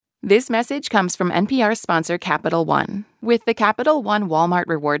This message comes from NPR sponsor Capital One. With the Capital One Walmart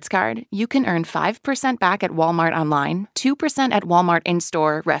Rewards Card, you can earn 5% back at Walmart online, 2% at Walmart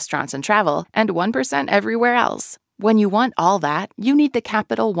in-store, restaurants, and travel, and 1% everywhere else. When you want all that, you need the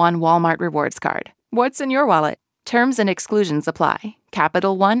Capital One Walmart Rewards Card. What's in your wallet? Terms and exclusions apply.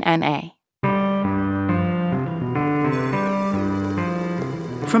 Capital One N.A.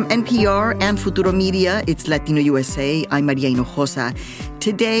 From NPR and Futuro Media, it's Latino USA. I'm Maria Hinojosa.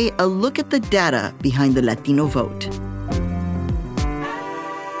 Today, a look at the data behind the Latino vote.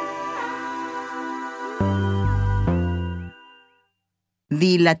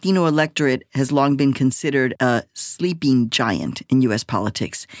 The Latino electorate has long been considered a sleeping giant in U.S.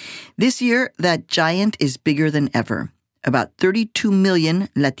 politics. This year, that giant is bigger than ever. About 32 million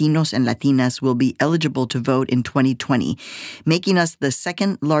Latinos and Latinas will be eligible to vote in 2020, making us the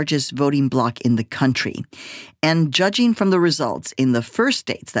second largest voting bloc in the country. And judging from the results in the first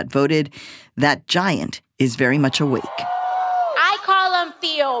states that voted, that giant is very much awake. I call him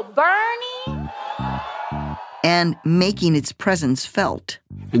Theo Bernie. And making its presence felt.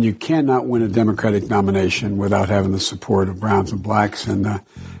 And you cannot win a Democratic nomination without having the support of browns and blacks, and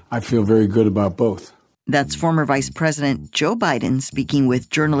I feel very good about both. That's former Vice President Joe Biden speaking with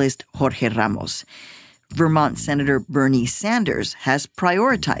journalist Jorge Ramos. Vermont Senator Bernie Sanders has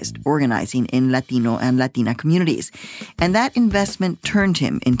prioritized organizing in Latino and Latina communities, and that investment turned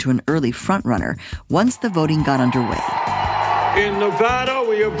him into an early frontrunner once the voting got underway. In Nevada,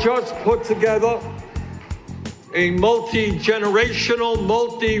 we have just put together a multi-generational,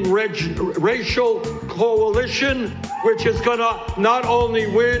 multi-racial coalition, which is going to not only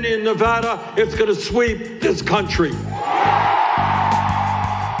win in Nevada, it's going to sweep this country.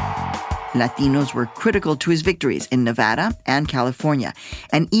 Latinos were critical to his victories in Nevada and California,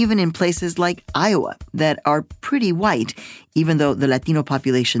 and even in places like Iowa that are pretty white, even though the Latino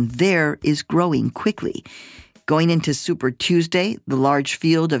population there is growing quickly. Going into Super Tuesday, the large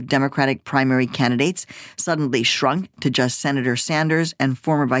field of Democratic primary candidates suddenly shrunk to just Senator Sanders and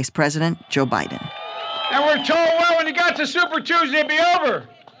former Vice President Joe Biden. And we're told, well, when you got to Super Tuesday, it'd be over.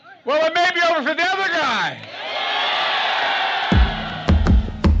 Well, it may be over for the other guy.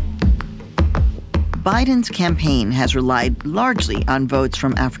 Biden's campaign has relied largely on votes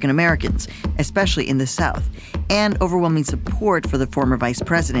from African Americans, especially in the South, and overwhelming support for the former vice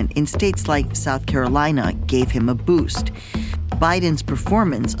president in states like South Carolina gave him a boost. Biden's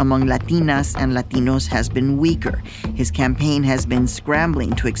performance among Latinas and Latinos has been weaker. His campaign has been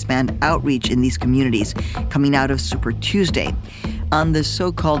scrambling to expand outreach in these communities coming out of Super Tuesday. On the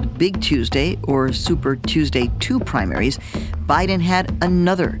so-called Big Tuesday, or Super Tuesday 2 primaries, Biden had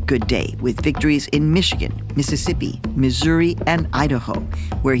another good day with victories in Michigan, Mississippi, Missouri, and Idaho,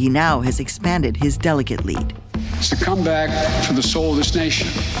 where he now has expanded his delegate lead. It's a comeback for the soul of this nation.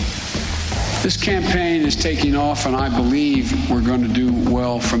 This campaign is taking off, and I believe we're going to do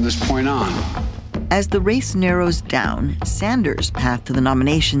well from this point on. As the race narrows down, Sanders' path to the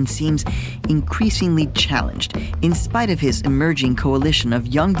nomination seems increasingly challenged, in spite of his emerging coalition of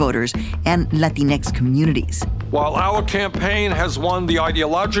young voters and Latinx communities. While our campaign has won the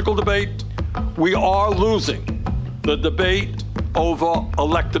ideological debate, we are losing the debate over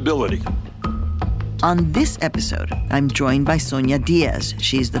electability. On this episode, I'm joined by Sonja Diaz.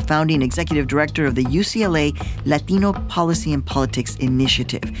 She's the founding executive director of the UCLA Latino Policy and Politics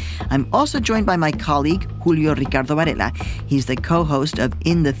Initiative. I'm also joined by my colleague, Julio Ricardo Varela. He's the co-host of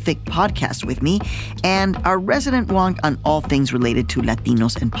In the Thick podcast with me, and our resident wonk on all things related to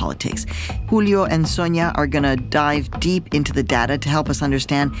Latinos and politics. Julio and Sonja are going to dive deep into the data to help us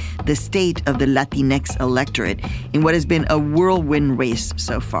understand the state of the Latinx electorate in what has been a whirlwind race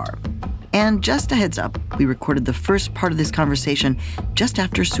so far. And just a heads up, we recorded the first part of this conversation just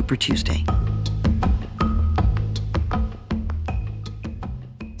after Super Tuesday.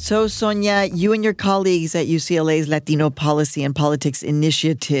 So, Sonja, you and your colleagues at UCLA's Latino Policy and Politics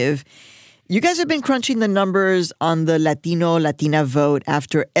Initiative, you guys have been crunching the numbers on the Latino-Latina vote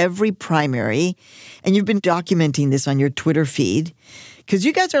after every primary, and you've been documenting this on your Twitter feed, because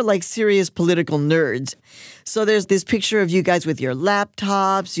you guys are like serious political nerds. So there's this picture of you guys with your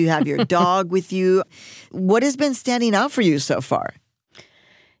laptops, you have your dog with you. What has been standing out for you so far?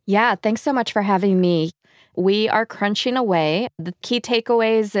 Yeah, thanks so much for having me. We are crunching away. The key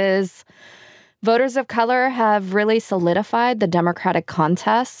takeaways is voters of color have really solidified the Democratic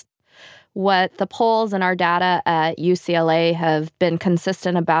contest. What the polls and our data at UCLA have been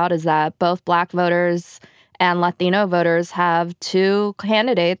consistent about is that both Black voters and Latino voters have two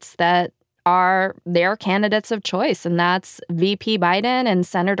candidates that are their candidates of choice, and that's VP Biden and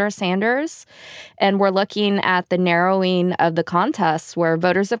Senator Sanders. And we're looking at the narrowing of the contests where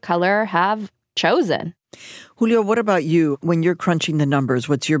voters of color have chosen. Julio, what about you? When you're crunching the numbers,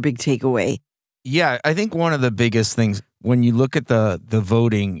 what's your big takeaway? Yeah, I think one of the biggest things when you look at the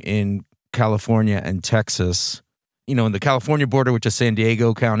voting in California and Texas, in the California border, which is San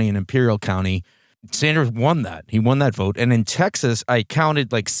Diego County and Imperial County, Sanders won that. He won that vote. And in Texas, I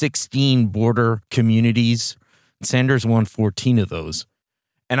counted like 16 border communities. Sanders won 14 of those.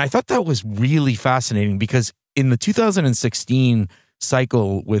 And I thought that was really fascinating because in the 2016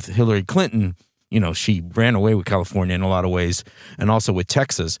 cycle with Hillary Clinton, she ran away with California in a lot of ways and also with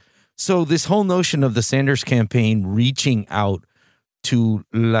Texas. So this whole notion of the Sanders campaign reaching out to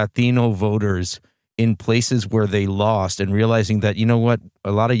Latino voters in places where they lost and realizing that,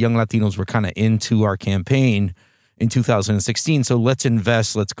 a lot of young Latinos were kind of into our campaign in 2016. So let's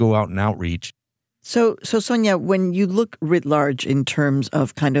invest, let's go out and outreach. So Sonja, when you look writ large in terms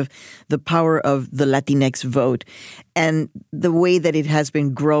of kind of the power of the Latinx vote and the way that it has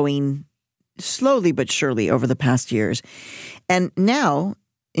been growing slowly but surely over the past years, and now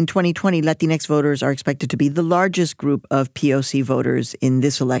in 2020, Latinx voters are expected to be the largest group of POC voters in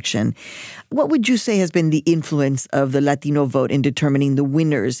this election. What would you say has been the influence of the Latino vote in determining the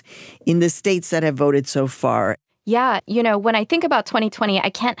winners in the states that have voted so far? Yeah, when I think about 2020, I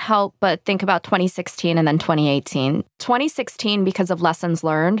can't help but think about 2016 and then 2018. 2016 because of lessons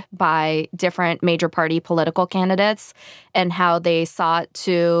learned by different major party political candidates and how they sought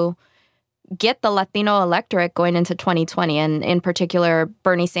to get the Latino electorate going into 2020. And in particular,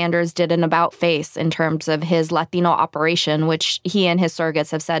 Bernie Sanders did an about-face in terms of his Latino operation, which he and his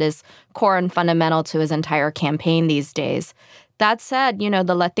surrogates have said is core and fundamental to his entire campaign these days. That said,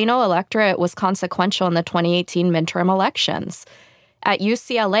 the Latino electorate was consequential in the 2018 midterm elections. At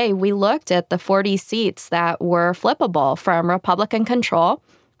UCLA, we looked at the 40 seats that were flippable from Republican control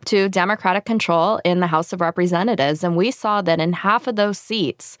to Democratic control in the House of Representatives. And we saw that in half of those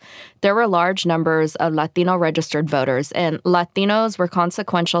seats, there were large numbers of Latino registered voters, and Latinos were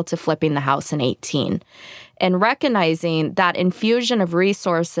consequential to flipping the House in 18. And recognizing that infusion of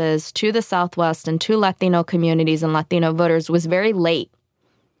resources to the Southwest and to Latino communities and Latino voters was very late.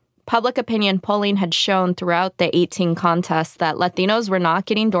 Public opinion polling had shown throughout the 18 contests that Latinos were not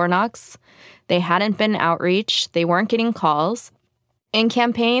getting door knocks. They hadn't been outreach. They weren't getting calls. And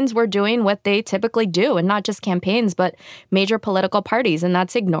campaigns were doing what they typically do, and not just campaigns, but major political parties, and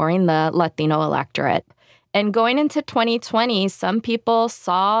that's ignoring the Latino electorate. And going into 2020, some people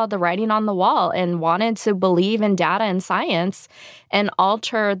saw the writing on the wall and wanted to believe in data and science and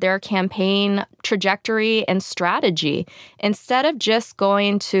alter their campaign trajectory and strategy. Instead of just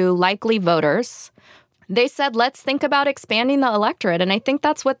going to likely voters, they said, let's think about expanding the electorate. And I think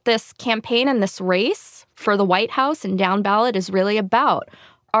that's what this campaign and this race for the White House and down ballot is really about.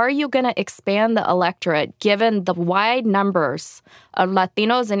 Are you going to expand the electorate given the wide numbers of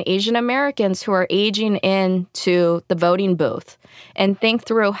Latinos and Asian Americans who are aging into the voting booth? And think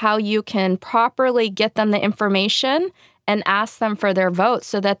through how you can properly get them the information and ask them for their vote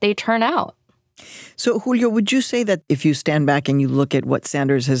so that they turn out. So, Julio, would you say that if you stand back and you look at what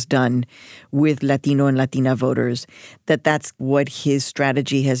Sanders has done with Latino and Latina voters, that that's what his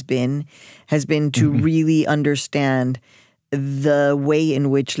strategy has been to really understand the way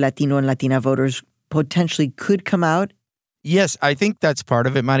in which Latino and Latina voters potentially could come out? Yes, I think that's part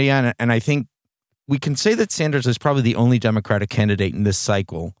of it, Mariana. And I think we can say that Sanders is probably the only Democratic candidate in this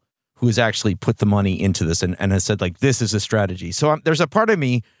cycle who has actually put the money into this and has said, like, this is a strategy. So there's a part of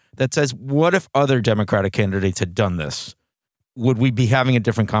me that says, what if other Democratic candidates had done this? Would we be having a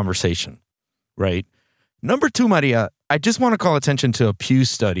different conversation, right? Number two, Maria, I just want to call attention to a Pew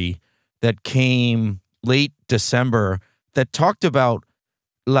study that came late December that talked about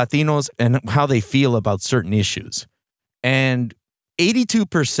Latinos and how they feel about certain issues. And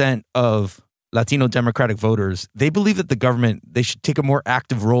 82% of Latino Democratic voters, they believe that the government, they should take a more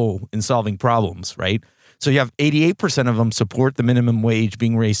active role in solving problems, right? So you have 88% of them support the minimum wage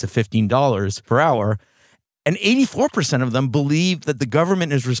being raised to $15 per hour, and 84% of them believe that the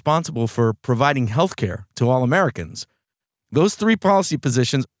government is responsible for providing health care to all Americans. Those three policy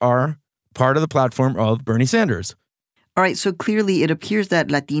positions are part of the platform of Bernie Sanders. All right, so clearly it appears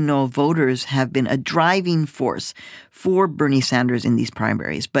that Latino voters have been a driving force for Bernie Sanders in these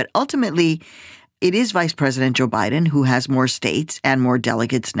primaries. But ultimately, it is Vice President Joe Biden who has more states and more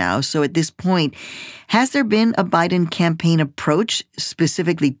delegates now. So at this point, has there been a Biden campaign approach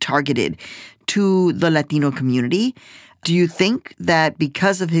specifically targeted to the Latino community? Do you think that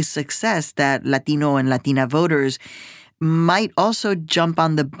because of his success that Latino and Latina voters might also jump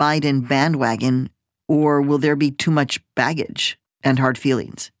on the Biden bandwagon, or will there be too much baggage and hard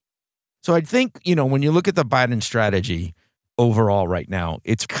feelings? So I think, when you look at the Biden strategy overall right now,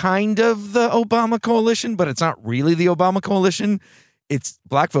 it's kind of the Obama coalition, but it's not really the Obama coalition. It's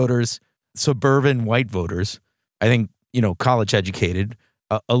Black voters, suburban white voters, I think, college educated,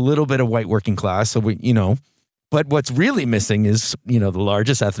 a little bit of white working class. So but what's really missing is, the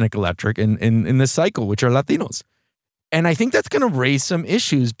largest ethnic electorate in this cycle, which are Latinos. And I think that's going to raise some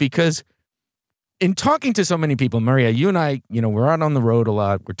issues because in talking to so many people, Maria, you and I, we're out on the road a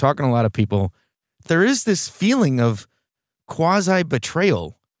lot. We're talking to a lot of people. There is this feeling of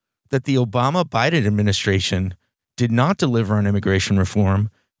quasi-betrayal that the Obama-Biden administration did not deliver on immigration reform,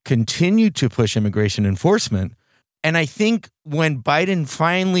 continued to push immigration enforcement. And I think when Biden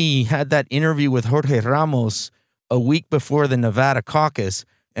finally had that interview with Jorge Ramos a week before the Nevada caucus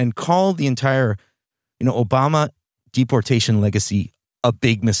and called the entire, Obama deportation legacy a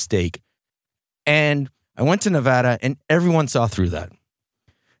big mistake. And I went to Nevada and everyone saw through that.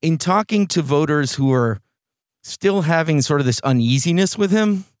 In talking to voters who are still having sort of this uneasiness with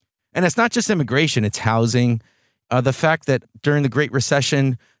him, and it's not just immigration, it's housing, the fact that during the Great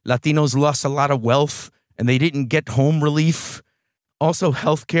Recession, Latinos lost a lot of wealth and they didn't get home relief. Also,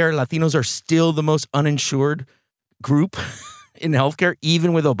 healthcare, Latinos are still the most uninsured group in healthcare,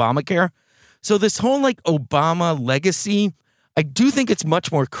 even with Obamacare. So this whole Obama legacy, I do think it's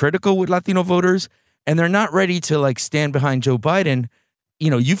much more critical with Latino voters, and they're not ready to stand behind Joe Biden.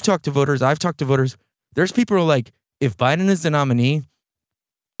 You've talked to voters, I've talked to voters. There's people who are like, if Biden is the nominee,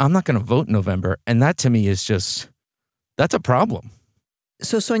 I'm not going to vote in November. And that to me is that's a problem.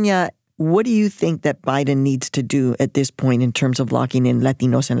 So Sonja, what do you think that Biden needs to do at this point in terms of locking in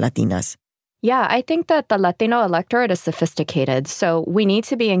Latinos and Latinas? Yeah, I think that the Latino electorate is sophisticated. So we need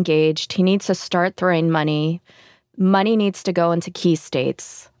to be engaged. He needs to start throwing money. Money needs to go into key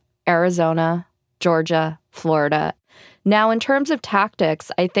states, Arizona, Georgia, Florida. Now, in terms of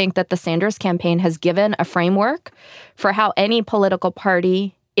tactics, I think that the Sanders campaign has given a framework for how any political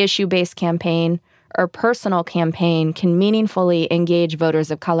party, issue-based campaign, or personal campaign can meaningfully engage voters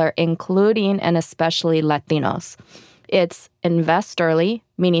of color, including and especially Latinos. It's invest early,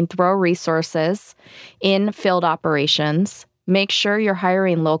 meaning throw resources in field operations. Make sure you're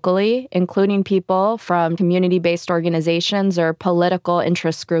hiring locally, including people from community-based organizations or political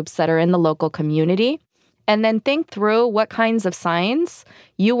interest groups that are in the local community. And then think through what kinds of signs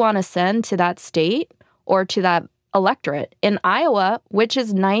you want to send to that state or to that electorate. In Iowa, which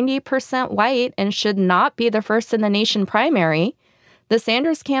is 90% white and should not be the first in the nation primary, the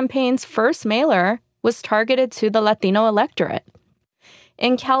Sanders campaign's first mailer was targeted to the Latino electorate.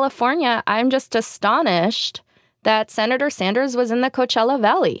 In California, I'm just astonished that Senator Sanders was in the Coachella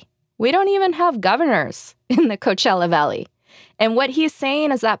Valley. We don't even have governors in the Coachella Valley. And what he's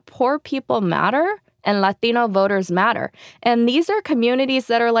saying is that poor people matter and Latino voters matter. And these are communities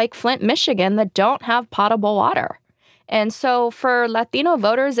that are like Flint, Michigan, that don't have potable water. And so for Latino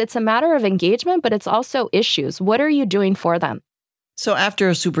voters, it's a matter of engagement, but it's also issues. What are you doing for them? So after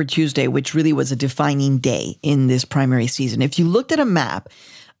a Super Tuesday, which really was a defining day in this primary season, if you looked at a map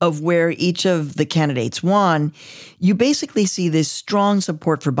of where each of the candidates won, you basically see this strong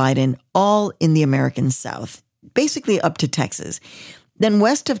support for Biden all in the American South, basically up to Texas. Then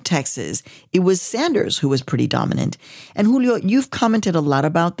west of Texas, it was Sanders who was pretty dominant. And Julio, you've commented a lot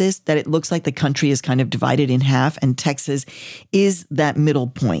about this, that it looks like the country is kind of divided in half and Texas is that middle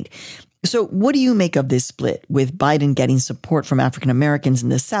point. So what do you make of this split with Biden getting support from African Americans in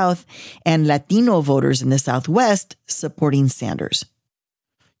the South and Latino voters in the Southwest supporting Sanders?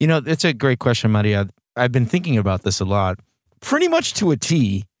 It's a great question, Maria. I've been thinking about this a lot. Pretty much to a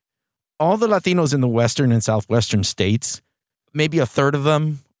T, all the Latinos in the Western and Southwestern states, maybe a third of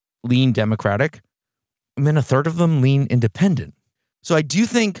them lean Democratic, and then a third of them lean independent. So I do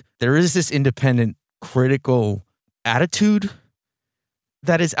think there is this independent critical attitude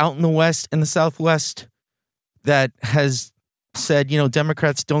that is out in the West and the Southwest that has said,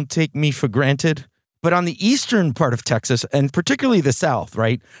 Democrats don't take me for granted. But on the eastern part of Texas, and particularly the South,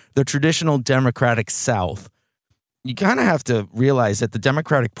 right, the traditional Democratic South, you kind of have to realize that the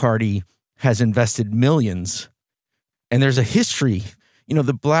Democratic Party has invested millions. And there's a history.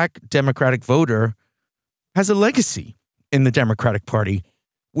 The Black Democratic voter has a legacy in the Democratic Party.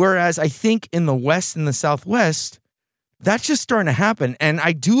 Whereas I think in the West and the Southwest, that's just starting to happen. And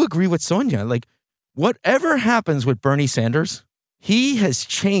I do agree with Sonja. Whatever happens with Bernie Sanders, he has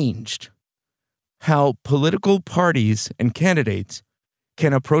changed how political parties and candidates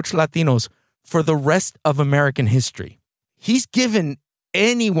can approach Latinos for the rest of American history. He's given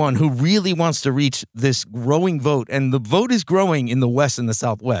anyone who really wants to reach this growing vote, and the vote is growing in the West and the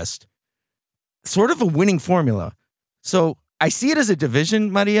Southwest, sort of a winning formula. So I see it as a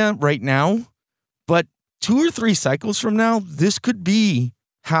division, Maria, right now, but 2 or 3 cycles from now, this could be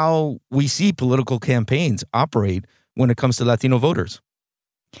how we see political campaigns operate when it comes to Latino voters.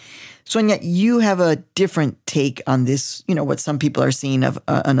 Sonja, you have a different take on this, what some people are seeing of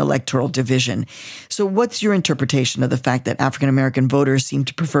an electoral division. So what's your interpretation of the fact that African-American voters seem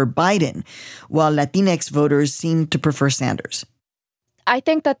to prefer Biden, while Latinx voters seem to prefer Sanders? I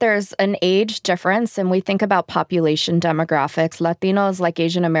think that there's an age difference, and we think about population demographics. Latinos, like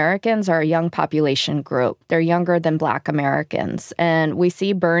Asian Americans, are a young population group. They're younger than Black Americans. And we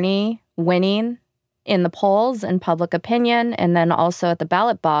see Bernie winning in the polls and public opinion, and then also at the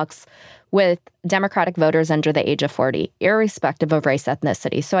ballot box with Democratic voters under the age of 40, irrespective of race,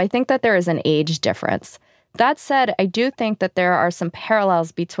 ethnicity. So I think that there is an age difference. That said, I do think that there are some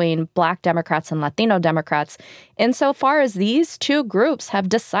parallels between Black Democrats and Latino Democrats insofar as these two groups have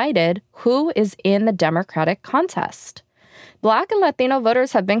decided who is in the Democratic contest. Black and Latino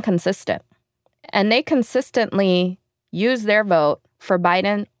voters have been consistent, and they consistently use their vote for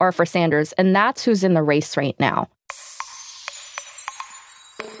Biden or for Sanders, and that's who's in the race right now.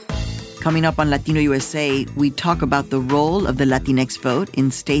 Coming up on Latino USA, we talk about the role of the Latinx vote in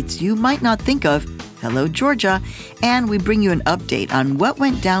states you might not think of. Hello, Georgia. And we bring you an update on what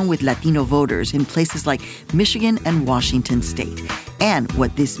went down with Latino voters in places like Michigan and Washington state, and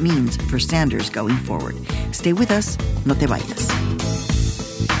what this means for Sanders going forward. Stay with us. No te vayas.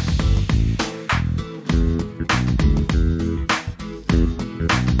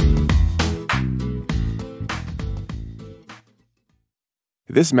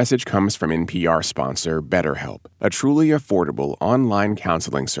 This message comes from NPR sponsor BetterHelp, a truly affordable online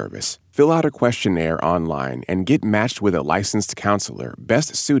counseling service. Fill out a questionnaire online and get matched with a licensed counselor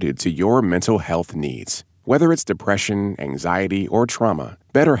best suited to your mental health needs. Whether it's depression, anxiety, or trauma,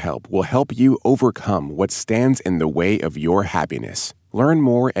 BetterHelp will help you overcome what stands in the way of your happiness. Learn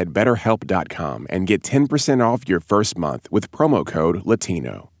more at BetterHelp.com and get 10% off your first month with promo code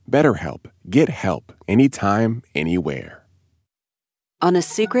Latino. BetterHelp. Get help anytime, anywhere. On a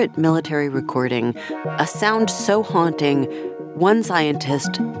secret military recording, a sound so haunting, one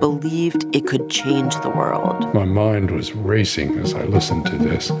scientist believed it could change the world. My mind was racing as I listened to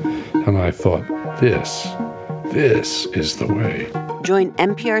this, and I thought, this is the way. Join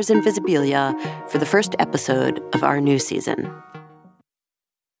NPR's Invisibilia for the first episode of our new season.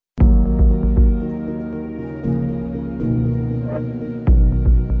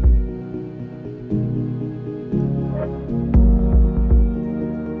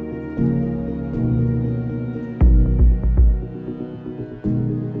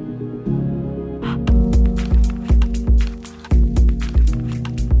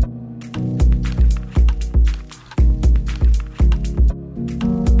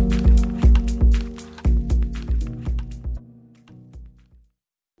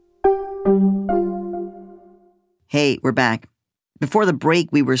 Hey, we're back. Before the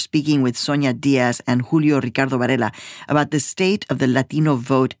break, we were speaking with Sonja Diaz and Julio Ricardo Varela about the state of the Latino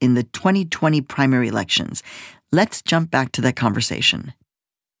vote in the 2020 primary elections. Let's jump back to that conversation.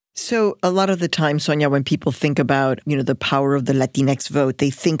 So a lot of the time, Sonja, when people think about, the power of the Latinx vote, they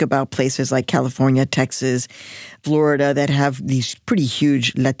think about places like California, Texas, Florida that have these pretty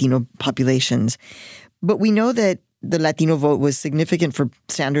huge Latino populations. But we know that the Latino vote was significant for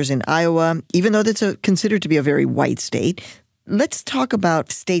Sanders in Iowa, even though that's considered to be a very white state. Let's talk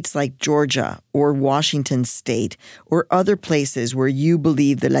about states like Georgia or Washington state or other places where you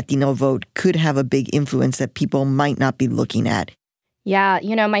believe the Latino vote could have a big influence that people might not be looking at. Yeah,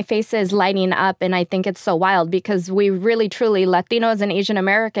 my face is lighting up, and I think it's so wild because we really, truly, Latinos and Asian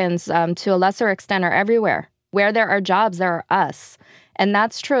Americans, to a lesser extent, are everywhere. Where there are jobs, there are us. And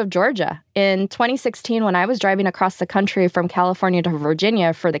that's true of Georgia. In 2016, when I was driving across the country from California to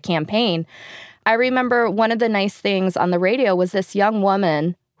Virginia for the campaign, I remember one of the nice things on the radio was this young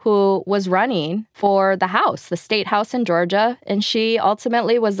woman who was running for the House, the state House in Georgia, and she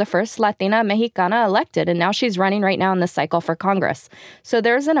ultimately was the first Latina Mexicana elected, and now she's running right now in the cycle for Congress. So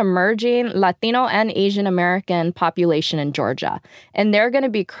there's an emerging Latino and Asian American population in Georgia, and they're going to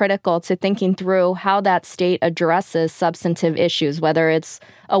be critical to thinking through how that state addresses substantive issues, whether it's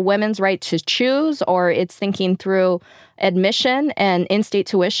a women's right to choose or it's thinking through admission and in-state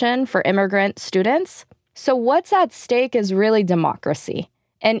tuition for immigrant students. So what's at stake is really democracy.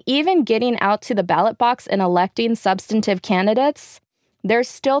 And even getting out to the ballot box and electing substantive candidates, there's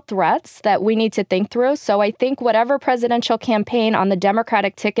still threats that we need to think through. So I think whatever presidential campaign on the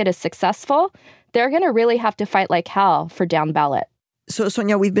Democratic ticket is successful, they're going to really have to fight like hell for down ballot. So,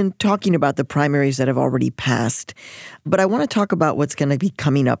 Sonja, we've been talking about the primaries that have already passed, but I want to talk about what's going to be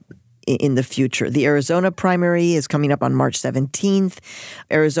coming up in the future. The Arizona primary is coming up on March 17th.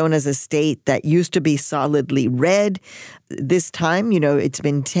 Arizona is a state that used to be solidly red. This time, it's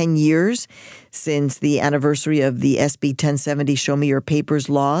been 10 years since the anniversary of the SB 1070 Show Me Your Papers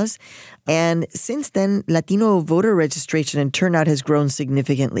laws. And since then, Latino voter registration and turnout has grown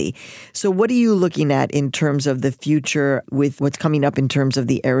significantly. So what are you looking at in terms of the future with what's coming up in terms of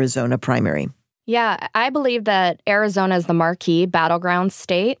the Arizona primary? Yeah, I believe that Arizona is the marquee battleground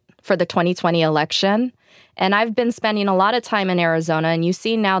state for the 2020 election. And I've been spending a lot of time in Arizona, and you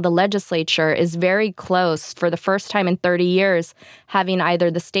see now the legislature is very close for the first time in 30 years, having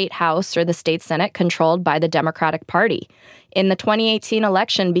either the state house or the state senate controlled by the Democratic Party. In the 2018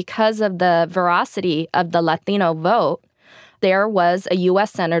 election, because of the veracity of the Latino vote, there was a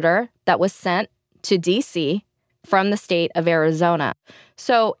U.S. senator that was sent to D.C. from the state of Arizona.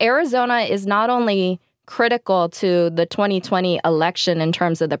 So Arizona is not only critical to the 2020 election in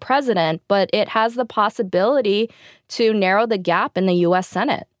terms of the president, but it has the possibility to narrow the gap in the U.S.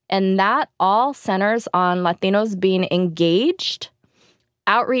 Senate. And that all centers on Latinos being engaged,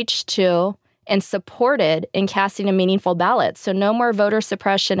 outreach to, and supported in casting a meaningful ballot. So no more voter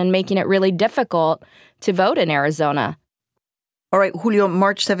suppression and making it really difficult to vote in Arizona. All right, Julio,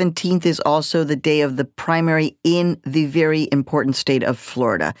 March 17th is also the day of the primary in the very important state of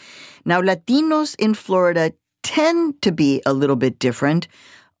Florida. Now, Latinos in Florida tend to be a little bit different,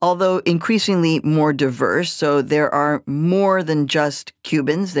 although increasingly more diverse. So there are more than just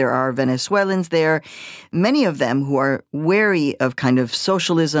Cubans. There are Venezuelans there, many of them who are wary of kind of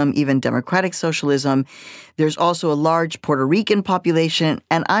socialism, even democratic socialism. There's also a large Puerto Rican population.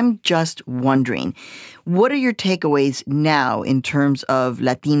 And I'm just wondering, what are your takeaways now in terms of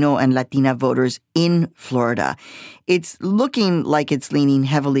Latino and Latina voters in Florida? It's looking like it's leaning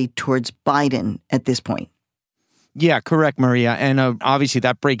heavily towards Biden at this point. Yeah, correct, Maria. And obviously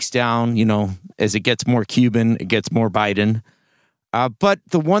that breaks down, as it gets more Cuban, it gets more Biden. But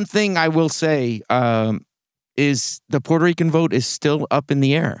the one thing I will say is the Puerto Rican vote is still up in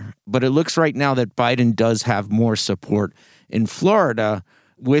the air. But it looks right now that Biden does have more support in Florida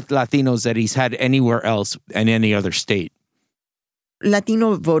with Latinos that he's had anywhere else in any other state.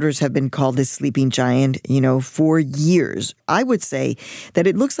 Latino voters have been called the sleeping giant, for years. I would say that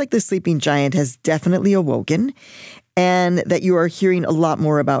it looks like the sleeping giant has definitely awoken and that you are hearing a lot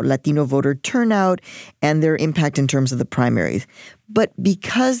more about Latino voter turnout and their impact in terms of the primaries. But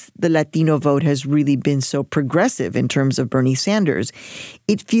because the Latino vote has really been so progressive in terms of Bernie Sanders,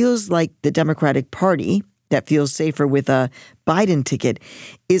 it feels like the Democratic Party, that feels safer with a Biden ticket,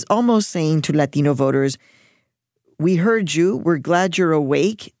 is almost saying to Latino voters, we heard you, we're glad you're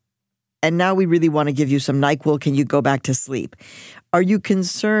awake, and now we really want to give you some NyQuil. Can you go back to sleep? Are you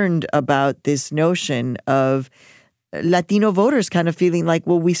concerned about this notion of Latino voters kind of feeling like,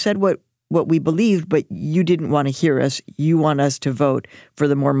 well, we said what we believed, but you didn't want to hear us. You want us to vote for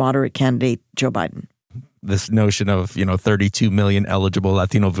the more moderate candidate, Joe Biden? This notion of, 32 million eligible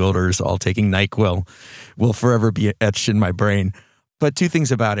Latino voters all taking NyQuil will forever be etched in my brain. But two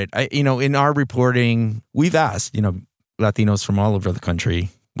things about it. In our reporting, we've asked, Latinos from all over the country,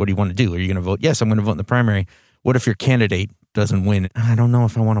 what do you want to do? Are you going to vote? Yes, I'm going to vote in the primary. What if your candidate doesn't win? I don't know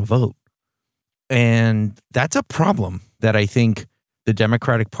if I want to vote. And that's a problem that I think the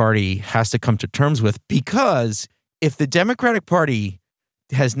Democratic Party has to come to terms with, because if the Democratic Party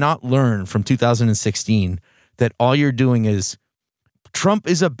has not learned from 2016 that all you're doing is Trump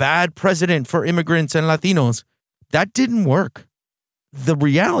is a bad president for immigrants and Latinos, that didn't work. The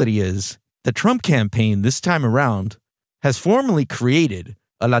reality is the Trump campaign this time around has formally created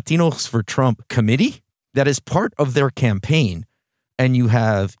a Latinos for Trump committee that is part of their campaign. And you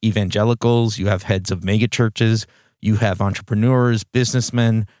have evangelicals, you have heads of megachurches, you have entrepreneurs,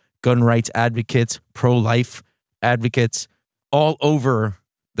 businessmen, gun rights advocates, pro-life advocates all over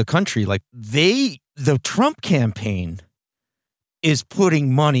the country. Like the Trump campaign is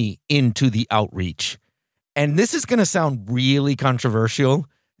putting money into the outreach. And this is going to sound really controversial,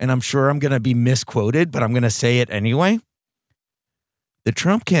 and I'm sure I'm going to be misquoted, but I'm going to say it anyway. The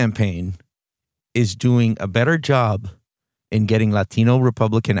Trump campaign is doing a better job in getting Latino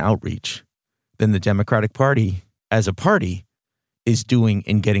Republican outreach than the Democratic Party as a party is doing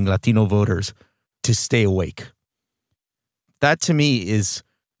in getting Latino voters to stay awake. That to me is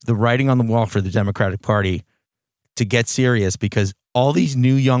the writing on the wall for the Democratic Party to get serious, because all these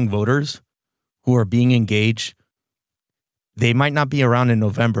new young voters who are being engaged, they might not be around in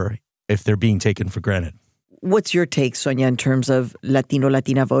November if they're being taken for granted. What's your take, Sonja, in terms of Latino,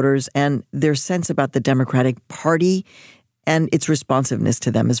 Latina voters and their sense about the Democratic Party and its responsiveness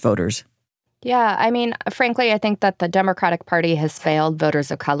to them as voters? Yeah, I mean, frankly, I think that the Democratic Party has failed voters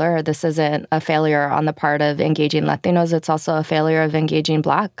of color. This isn't a failure on the part of engaging Latinos. It's also a failure of engaging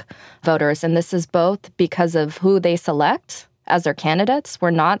Black voters. And this is both because of who they select as their candidates. We're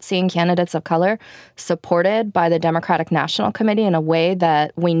not seeing candidates of color supported by the Democratic National Committee in a way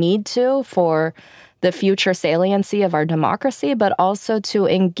that we need to for the future saliency of our democracy, but also to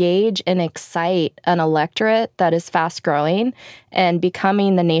engage and excite an electorate that is fast growing and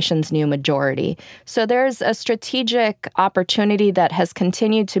becoming the nation's new majority. So there's a strategic opportunity that has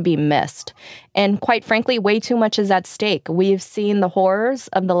continued to be missed. And quite frankly, way too much is at stake. We've seen the horrors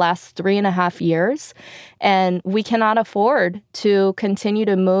of the last 3.5 years, and we cannot afford to continue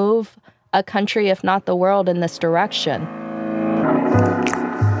to move a country, if not the world, in this direction.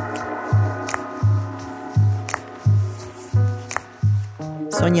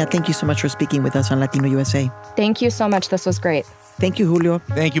 Sonja, thank you so much for speaking with us on Latino USA. Thank you so much. This was great. Thank you, Julio.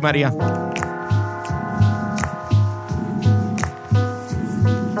 Thank you, Maria.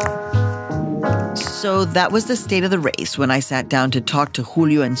 So that was the state of the race when I sat down to talk to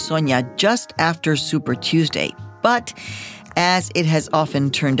Julio and Sonja just after Super Tuesday. But as it has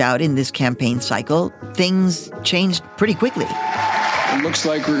often turned out in this campaign cycle, things changed pretty quickly. It looks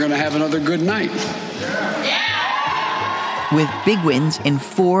like we're going to have another good night. With big wins in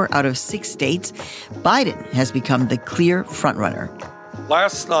 4 out of 6 states, Biden has become the clear frontrunner.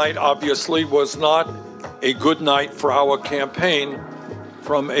 Last night, obviously, was not a good night for our campaign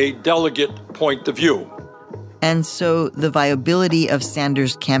from a delegate point of view. And so the viability of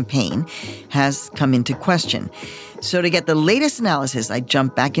Sanders' campaign has come into question. So to get the latest analysis, I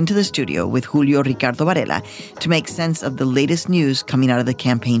jumped back into the studio with Julio Ricardo Varela to make sense of the latest news coming out of the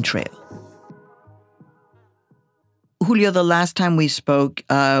campaign trail. Julio, the last time we spoke,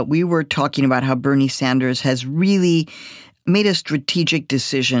 we were talking about how Bernie Sanders has really made a strategic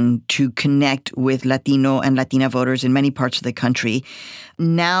decision to connect with Latino and Latina voters in many parts of the country.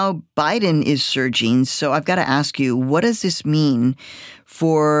 Now Biden is surging, so I've got to ask you, what does this mean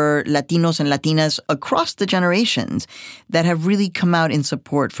for Latinos and Latinas across the generations that have really come out in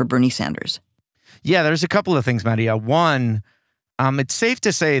support for Bernie Sanders? Yeah, there's a couple of things, Maria. One, it's safe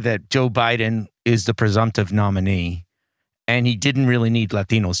to say that Joe Biden is the presumptive nominee, and he didn't really need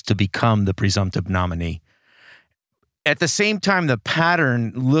Latinos to become the presumptive nominee. At the same time, the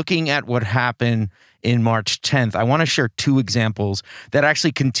pattern, looking at what happened in March 10th, I want to share 2 examples that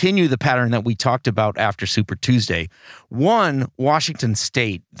actually continue the pattern that we talked about after Super Tuesday. One, Washington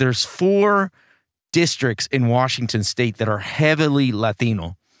State. There's 4 districts in Washington State that are heavily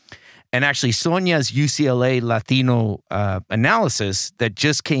Latino. And actually, Sonja's UCLA Latino analysis that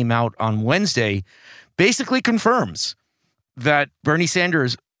just came out on Wednesday basically confirms that Bernie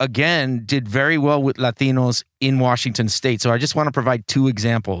Sanders, again, did very well with Latinos in Washington State. So I just want to provide 2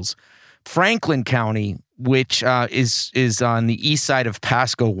 examples. Franklin County, which is on the east side of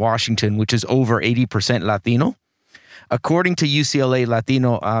Pasco, Washington, which is over 80% Latino. According to UCLA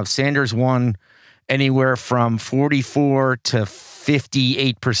Latino, Sanders won anywhere from 44 to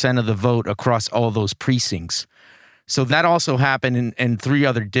 58% of the vote across all those precincts. So that also happened in 3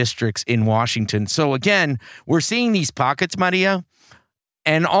 other districts in Washington. So again, we're seeing these pockets, Maria.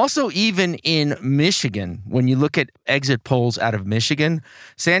 And also even in Michigan, when you look at exit polls out of Michigan,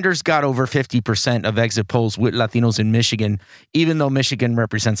 Sanders got over 50% of exit polls with Latinos in Michigan, even though Michigan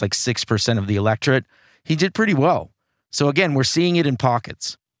represents like 6% of the electorate. He did pretty well. So again, we're seeing it in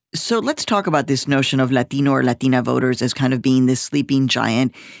pockets. So let's talk about this notion of Latino or Latina voters as kind of being this sleeping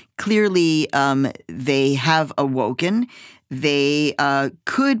giant. Clearly, they have awoken. They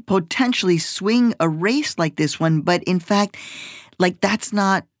could potentially swing a race like this one, but in fact, that's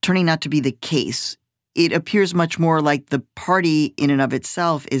not turning out to be the case. It appears much more like the party in and of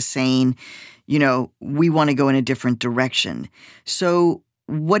itself is saying, we want to go in a different direction. So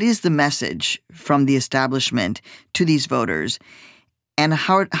what is the message from the establishment to these voters? And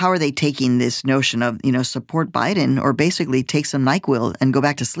how are they taking this notion of, support Biden or basically take some NyQuil and go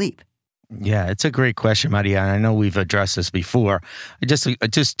back to sleep? Yeah, it's a great question, Maria. And I know we've addressed this before.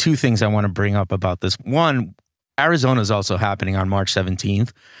 Just 2 things I want to bring up about this. One, Arizona is also happening on March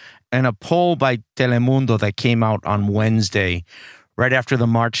 17th. And a poll by Telemundo that came out on Wednesday, right after the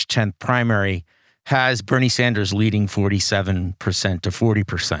March 10th primary, has Bernie Sanders leading 47% to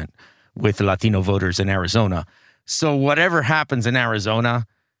 40% with Latino voters in Arizona. So whatever happens in Arizona,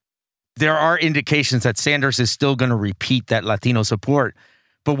 there are indications that Sanders is still going to repeat that Latino support.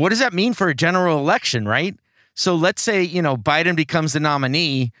 But what does that mean for a general election, right? So let's say, Biden becomes the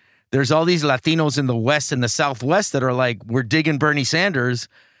nominee. There's all these Latinos in the West and the Southwest that are like, we're digging Bernie Sanders.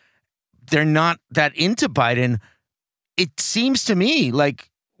 They're not that into Biden. it seems to me like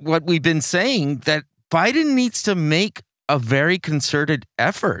what we've been saying, that Biden needs to make a very concerted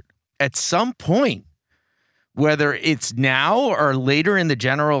effort at some point, whether it's now or later in the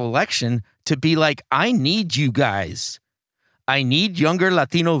general election, to be like, I need you guys. I need younger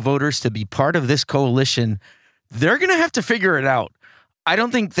Latino voters to be part of this coalition. They're going to have to figure it out. I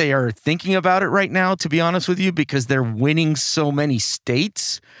don't think they are thinking about it right now, to be honest with you, because they're winning so many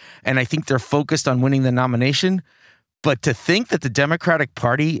states, and I think they're focused on winning the nomination. But to think that the Democratic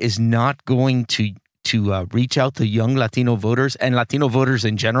Party is not going to reach out to young Latino voters and Latino voters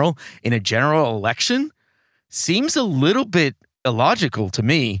in general in a general election seems a little bit illogical to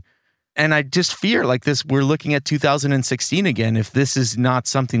me. And I just fear like this, we're looking at 2016 again if this is not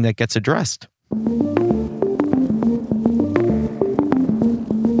something that gets addressed.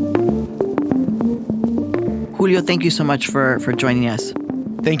 Julio, thank you so much for joining us.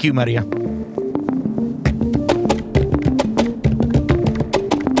 Thank you, Maria.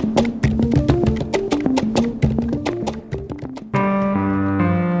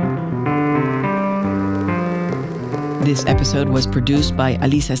 This episode was produced by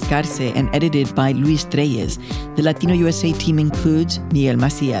Alisa Escarce and edited by Luis Treyes. The Latino USA team includes Miguel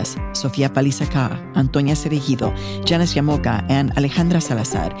Macias, Sofia Palizaca, Antonia Cerejido, Janice Yamoca, and Alejandra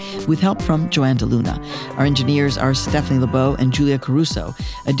Salazar, with help from Joanne DeLuna. Our engineers are Stephanie LeBeau and Julia Caruso.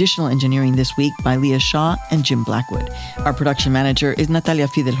 Additional engineering this week by Leah Shaw and Jim Blackwood. Our production manager is Natalia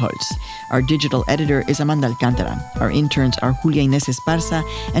Fidelholz. Our digital editor is Amanda Alcantara. Our interns are Julia Inés Esparza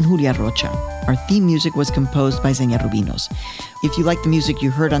and Julia Rocha. Our theme music was composed by Zenia Rubinos. If you like the music you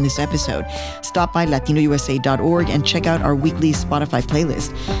heard on this episode, stop by latinousa.org and check out our weekly Spotify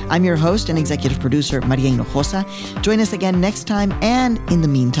playlist. I'm your host and executive producer, Maria Hinojosa. Join us again next time, and in the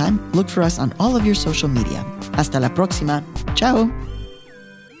meantime, look for us on all of your social media. Hasta la próxima. Ciao.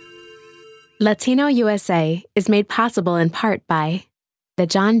 Latino USA is made possible in part by the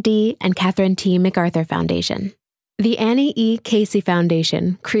John D. and Catherine T. MacArthur Foundation. The Annie E. Casey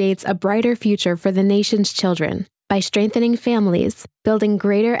Foundation creates a brighter future for the nation's children by strengthening families, building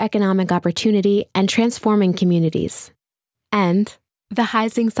greater economic opportunity, and transforming communities. And the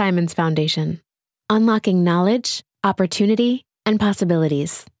Heising Simons Foundation, unlocking knowledge, opportunity, and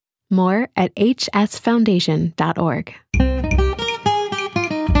possibilities. More at hsfoundation.org.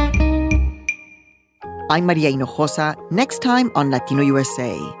 I'm Maria Hinojosa. Next time on Latino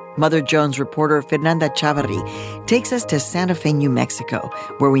USA, Mother Jones reporter Fernanda Chavarri takes us to Santa Fe, New Mexico,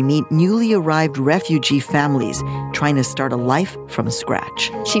 where we meet newly arrived refugee families trying to start a life from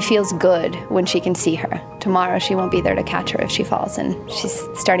scratch. She feels good when she can see her. Tomorrow she won't be there to catch her if she falls, and she's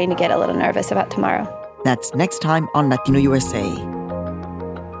starting to get a little nervous about tomorrow. That's next time on Latino USA.